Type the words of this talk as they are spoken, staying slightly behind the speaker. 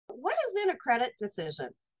what is in a credit decision?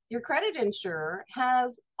 Your credit insurer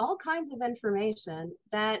has all kinds of information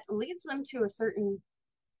that leads them to a certain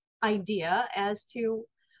idea as to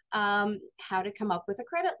how to come up with a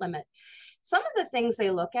credit limit. Some of the things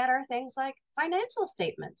they look at are things like financial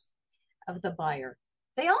statements of the buyer.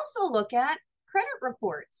 They also look at credit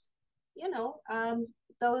reports,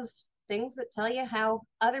 those things that tell you how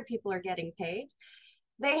other people are getting paid.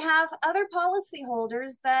 They have other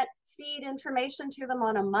policyholders that feed information to them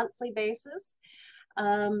on a monthly basis.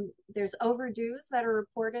 There's overdues that are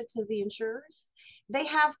reported to the insurers. They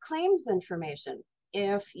have claims information.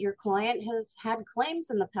 If your client has had claims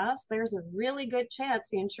in the past, there's a really good chance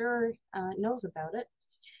the insurer knows about it.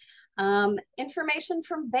 Information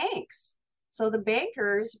from banks. So the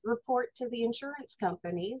bankers report to the insurance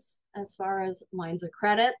companies as far as lines of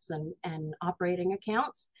credits and operating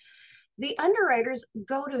accounts. The underwriters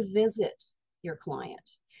go to visit your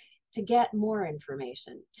client to get more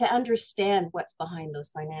information, to understand what's behind those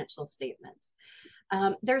financial statements.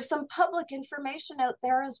 There's some public information out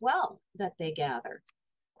there as well that they gather.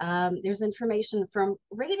 There's information from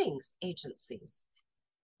ratings agencies.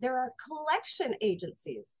 There are collection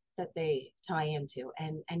agencies that they tie into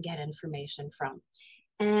and get information from.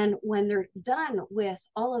 And when they're done with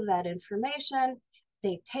all of that information,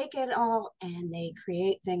 they take it all and they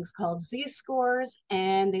create things called Z-scores,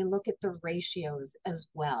 and they look at the ratios as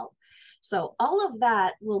well. So all of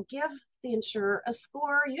that will give the insurer a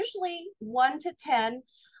score, usually 1 to 10.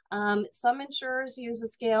 Some insurers use a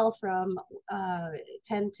scale from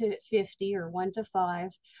 10 to 50 or 1 to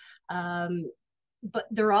 5. But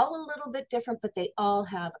they're all a little bit different, but they all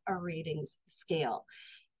have a ratings scale.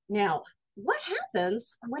 Now, what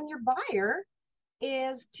happens when your buyer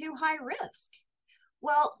is too high risk?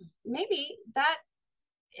 Well, maybe that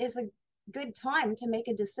is a good time to make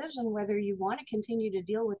a decision whether you want to continue to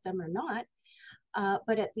deal with them or not.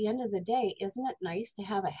 But at the end of the day, isn't it nice to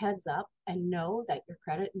have a heads up and know that your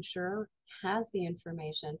credit insurer has the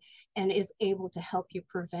information and is able to help you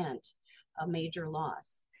prevent a major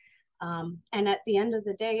loss? And at the end of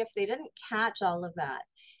the day, if they didn't catch all of that,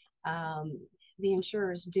 the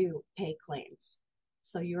insurers do pay claims.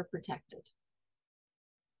 So you're protected.